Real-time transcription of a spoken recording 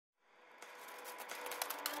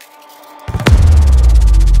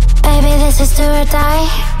this is do or die.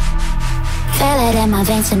 Feel it in my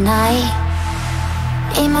veins tonight.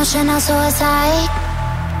 Emotional suicide.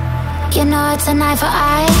 You know it's an eye for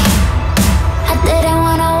eye. I didn't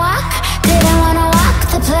wanna walk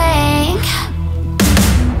the plank.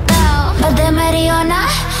 No. But the Mariona,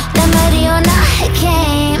 it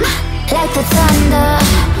came like the thunder.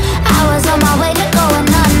 I was on my way to going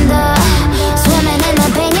under. Swimming in the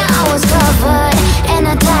pain, yeah, I was covered in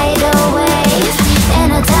a tidal wave,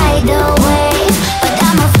 but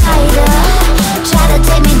I'm a fighter. Try to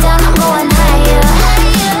take me down, I'm going higher.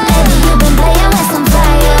 Baby, you've been playing with some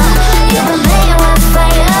fire. You've been playing with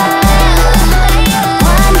fire.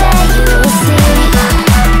 One day you'll see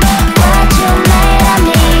what you made of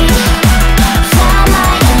me. Find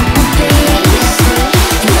my inner peace.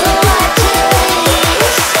 Do what you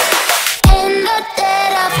please. In the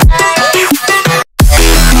dead of night.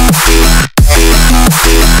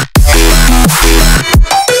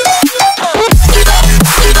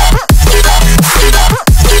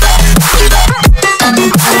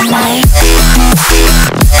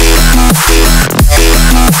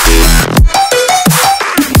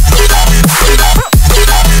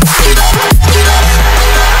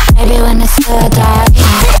 Maybe when it's still dark,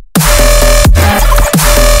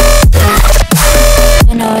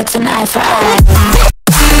 you know it's an eye for eye.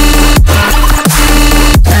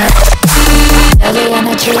 Every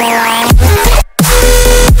energy alive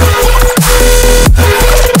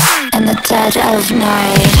in the dead of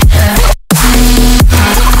night.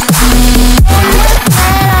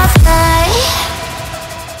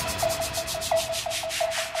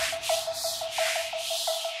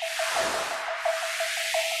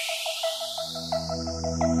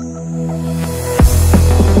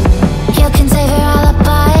 You can save your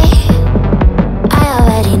alibi. I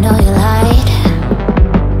already know you lied.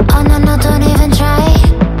 Oh no, no, don't even try.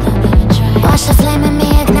 Watch the flame in me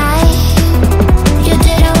ignite. You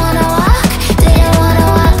didn't wanna walk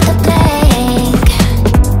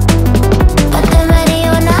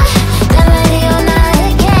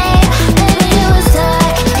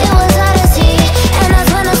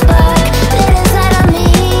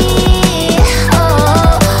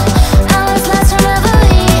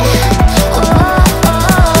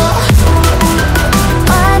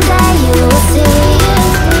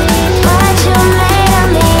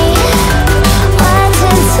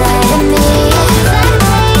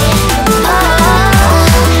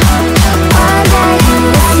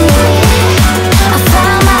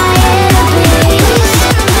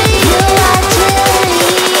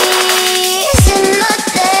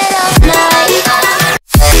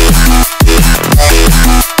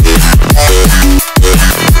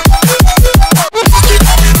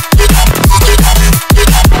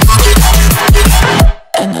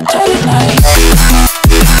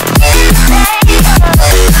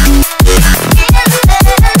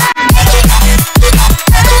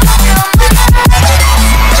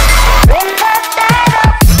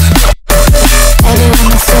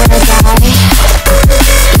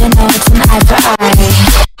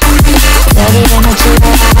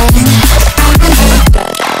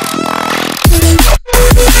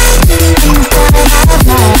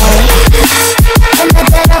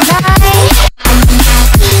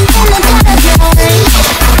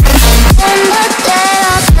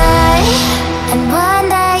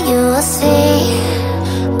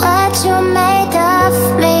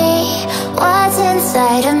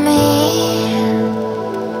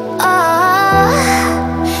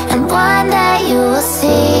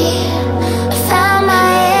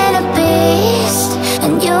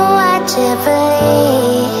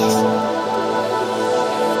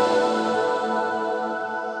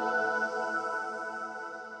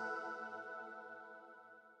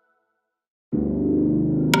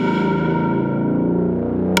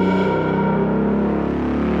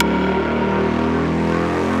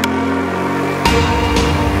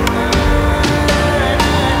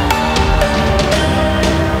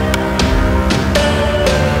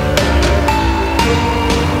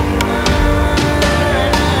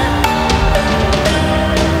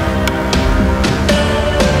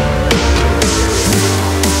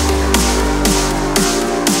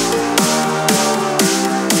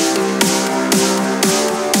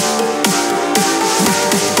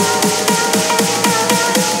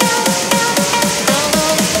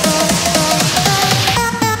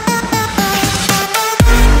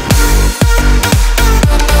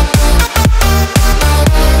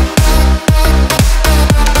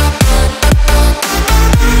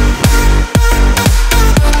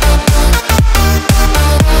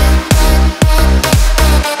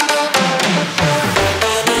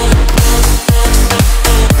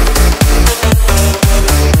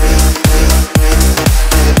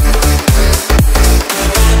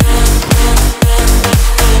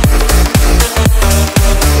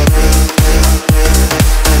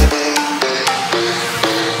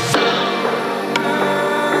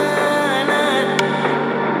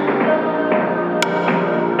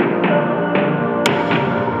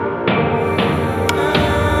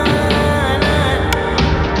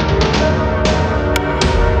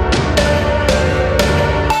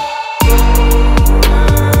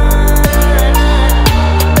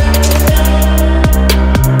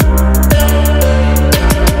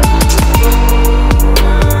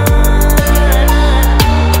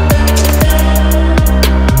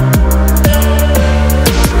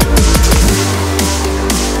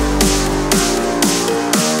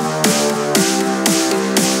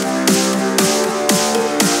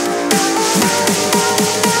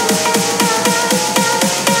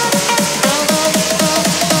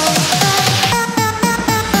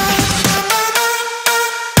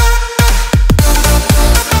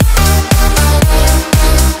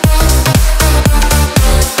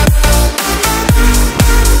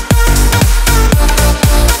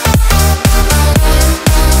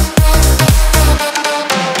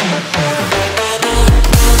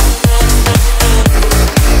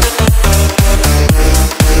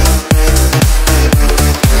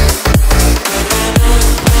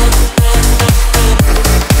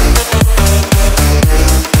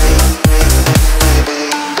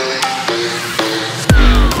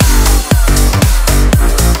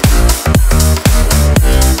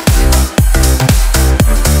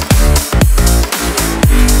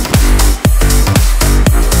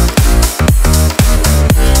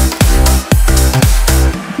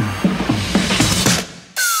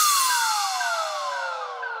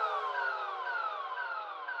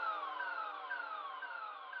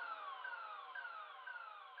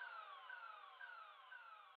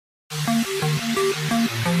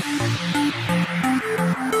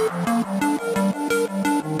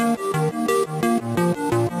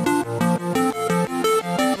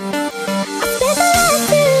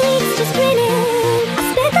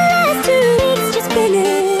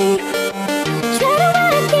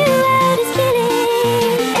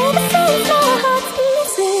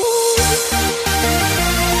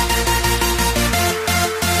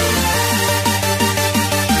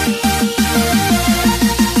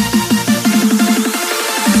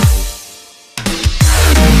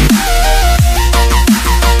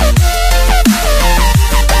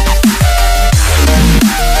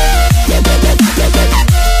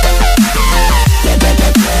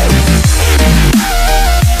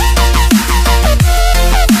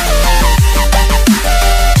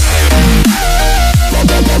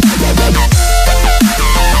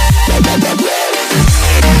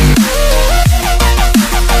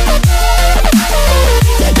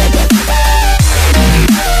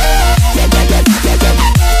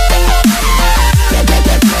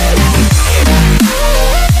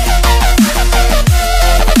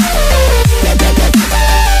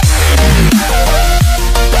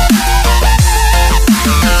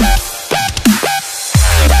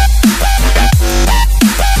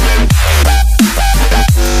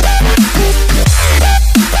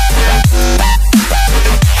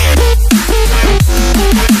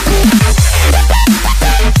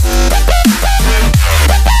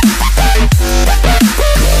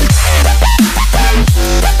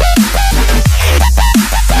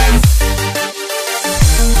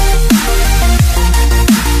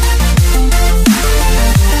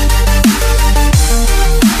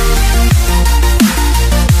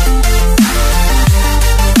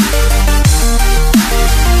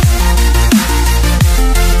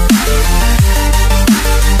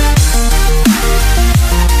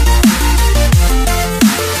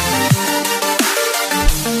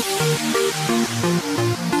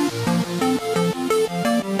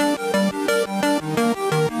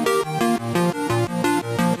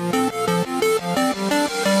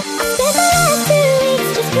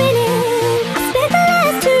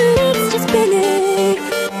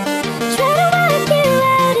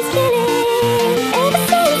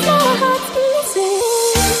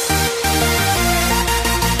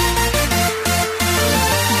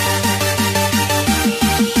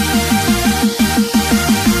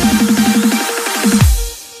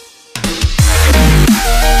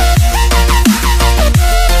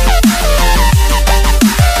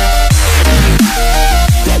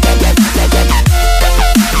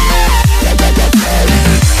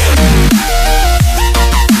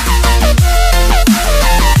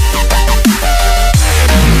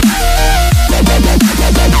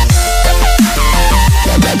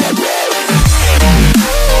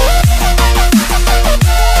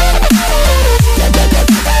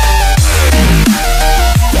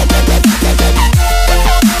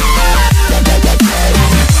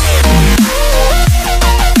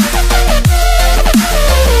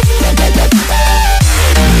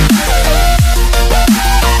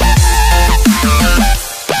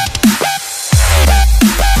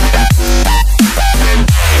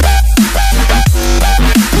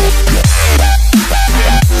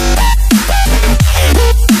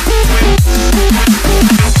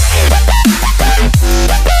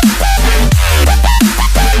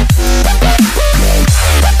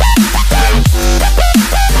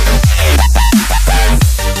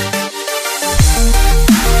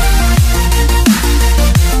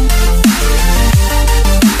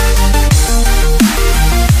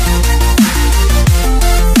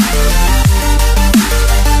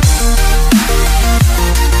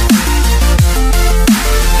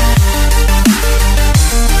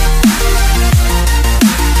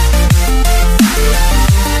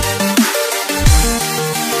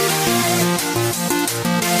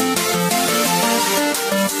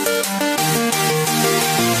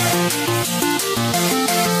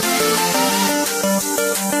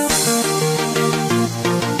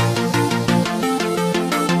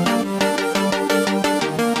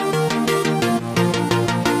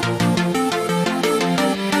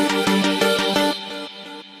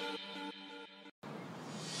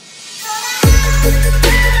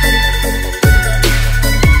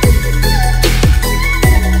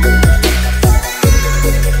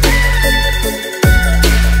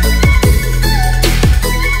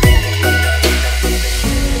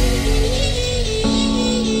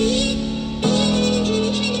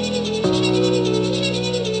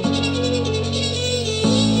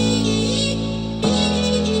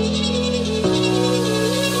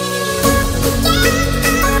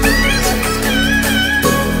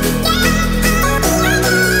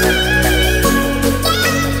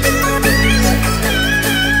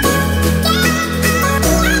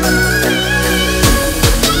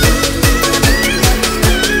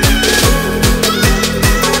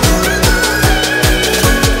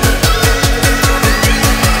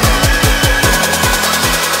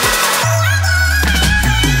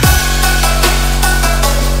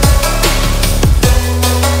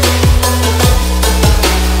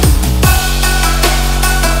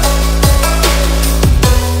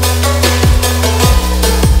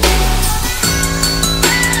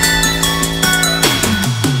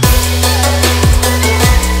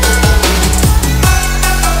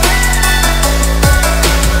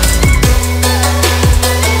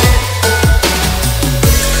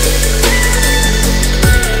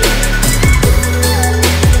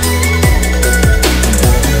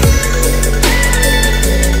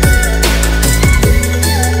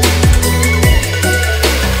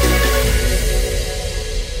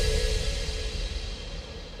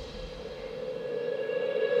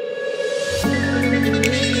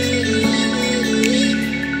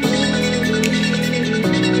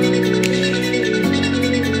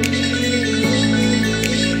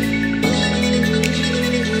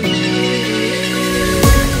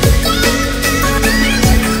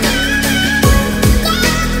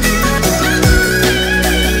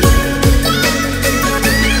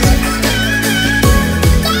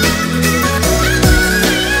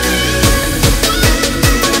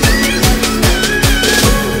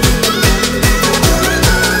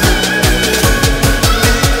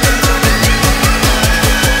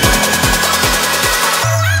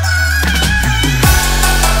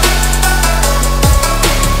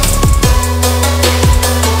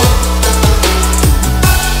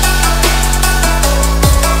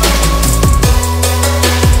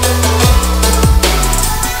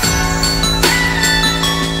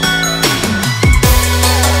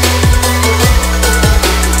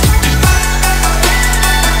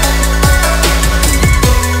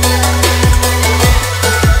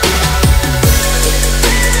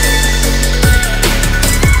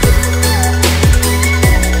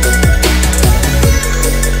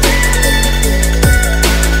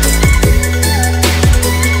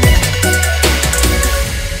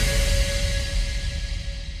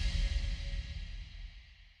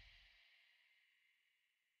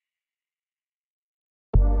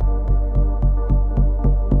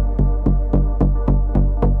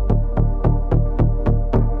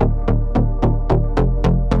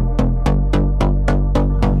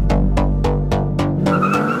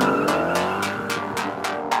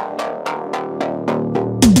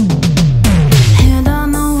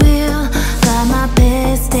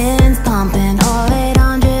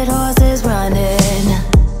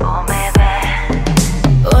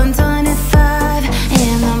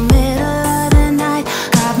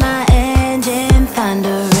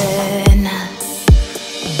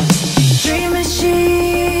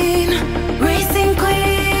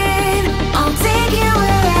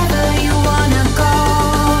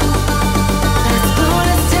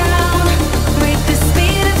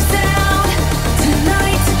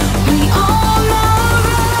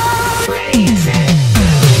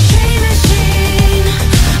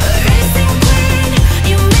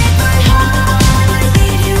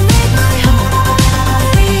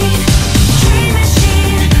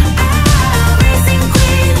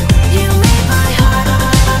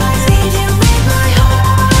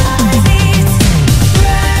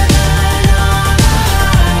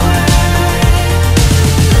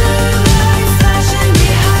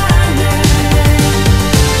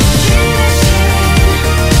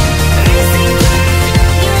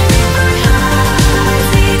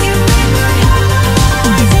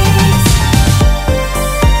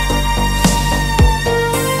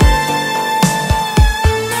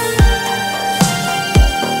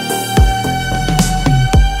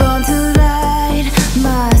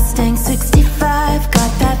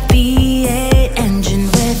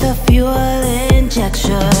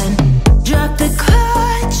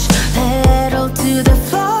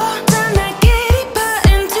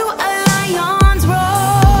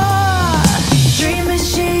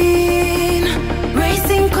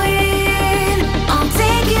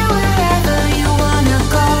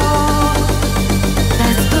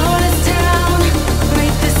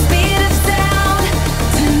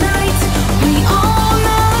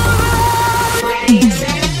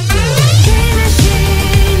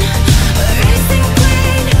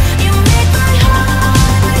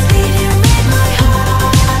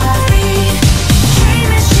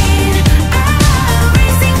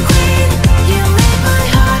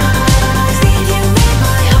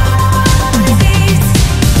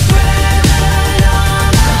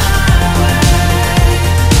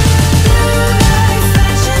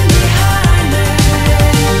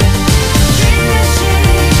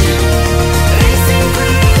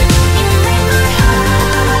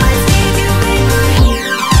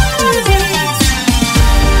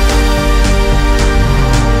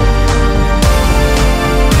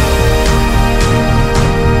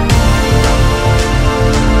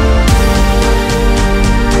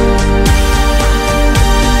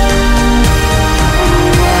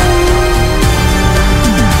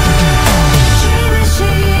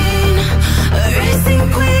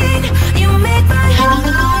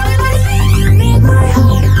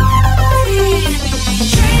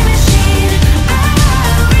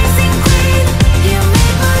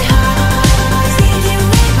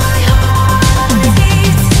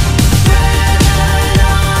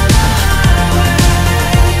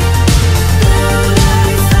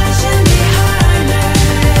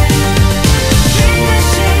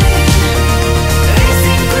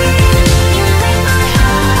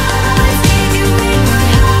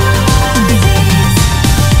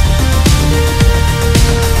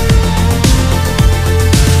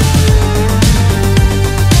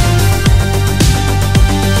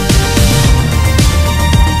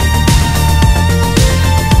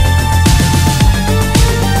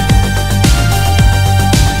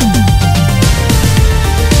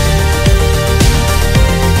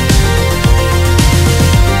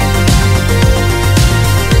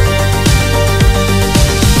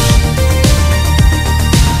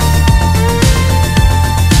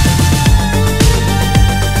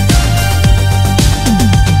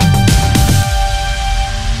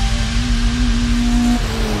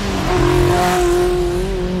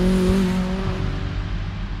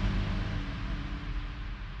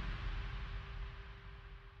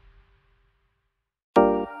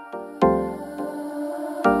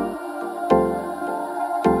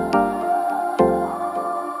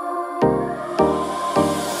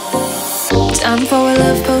Time for a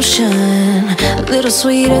love potion, a little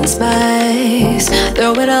sweet and spice.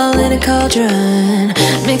 Throw it all in a cauldron,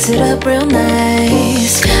 mix it up real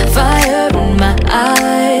nice. Fire in my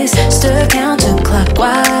eyes, stir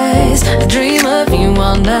counterclockwise. I dream of you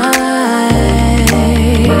all night.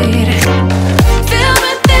 Feel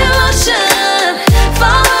with emotion,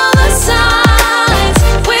 follow the signs.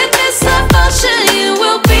 With this love potion, you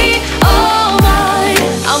will be all mine.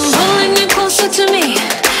 I'm pulling you closer to me.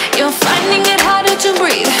 You're finding it harder to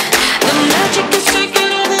breathe. The magic is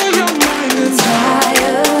taking over your mind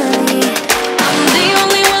entirely. I'm the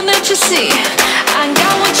only one that you see. I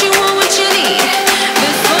got what you want, what you need.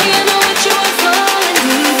 Before you know it, you are falling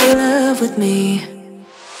deep in love with me.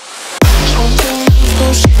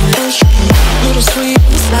 Little sweet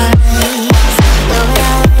and spice.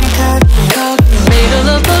 Made a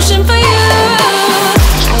love potion for you.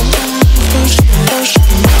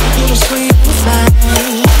 Little sweet and spice.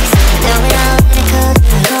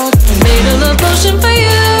 Made a love potion for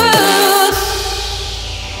you.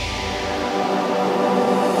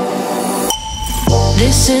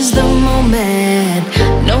 This is the moment,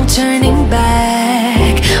 no turning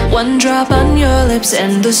back. One drop on your lips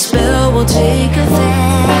and the spell will take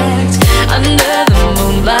effect. Under the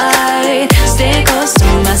moonlight, stay close to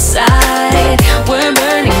my side. We're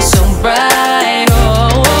burning so bright. Oh,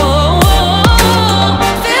 oh, oh, oh.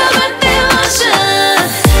 Feel the emotion,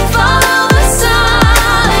 follow the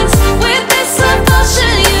signs. With this love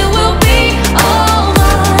potion, you will be all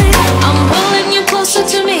mine. I'm pulling you closer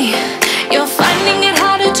to me. You're finding it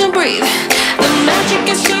harder to breathe. The magic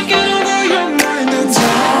is taking over your mind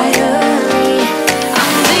entirely.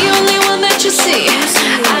 I'm the only one that you see.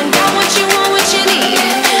 I got what you want, what you need.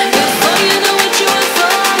 Before you know it, you are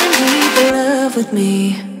falling deep in love with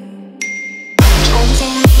me.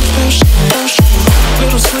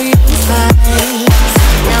 Little sweet and spice.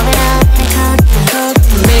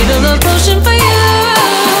 Made a love potion for you.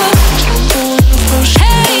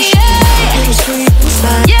 Hey, yeah. Little sweet and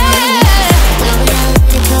spice. Yeah.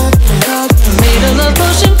 Made a love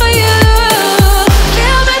potion for you.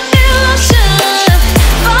 Feel the emotion,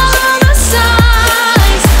 follow the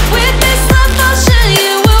signs. With this love potion,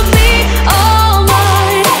 you will be all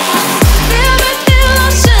mine. Feel the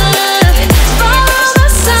emotion, follow the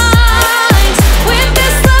signs. With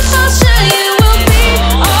this love potion, you will be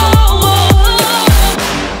all mine.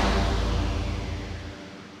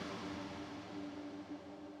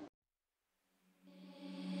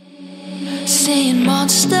 Seeing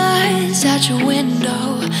monsters out your window.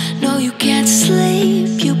 No, you can't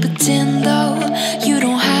sleep, you pretend though. You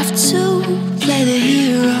don't have to play the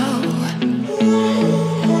hero.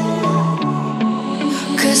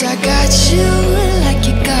 Cause I got you like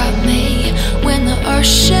you got me. When the earth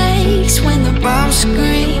shakes, when the bombs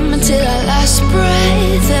scream. Until our last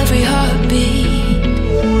breath, every heartbeat.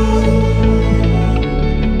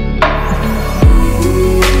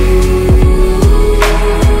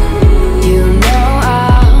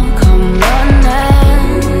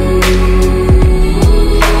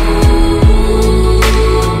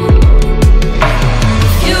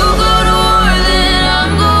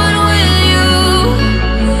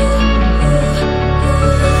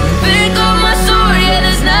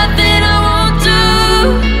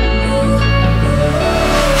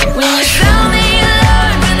 When you found me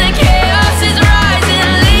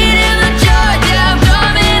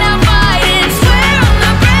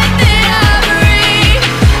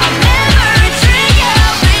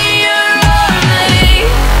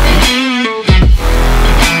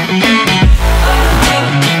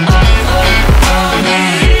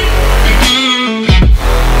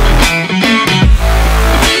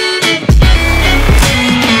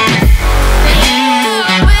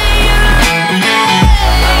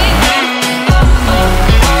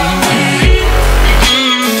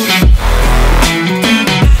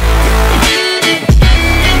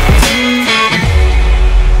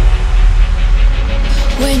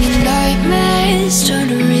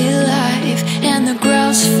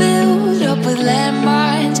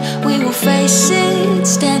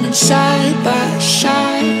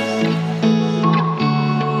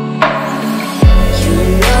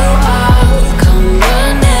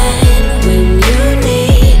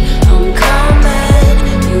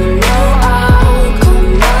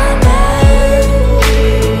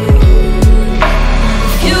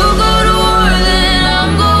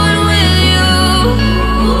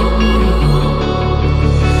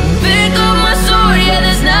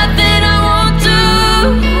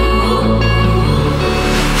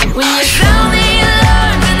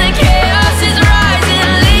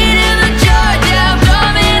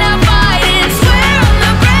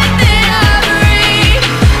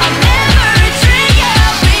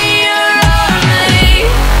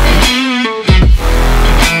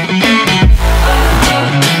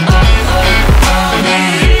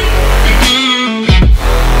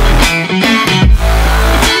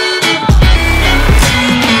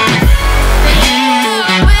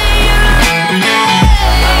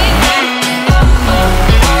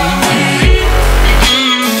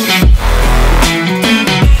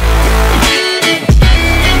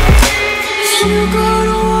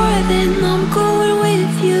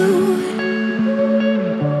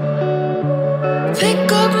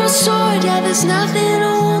nothing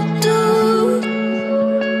I won't do.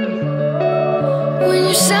 When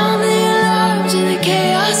you sound the alarms and the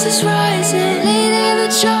chaos is rising, leading the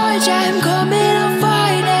charge, I'm coming, I'll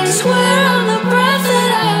fight it. Swear on the breath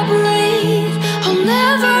that I breathe, I'll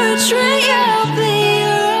never retreat.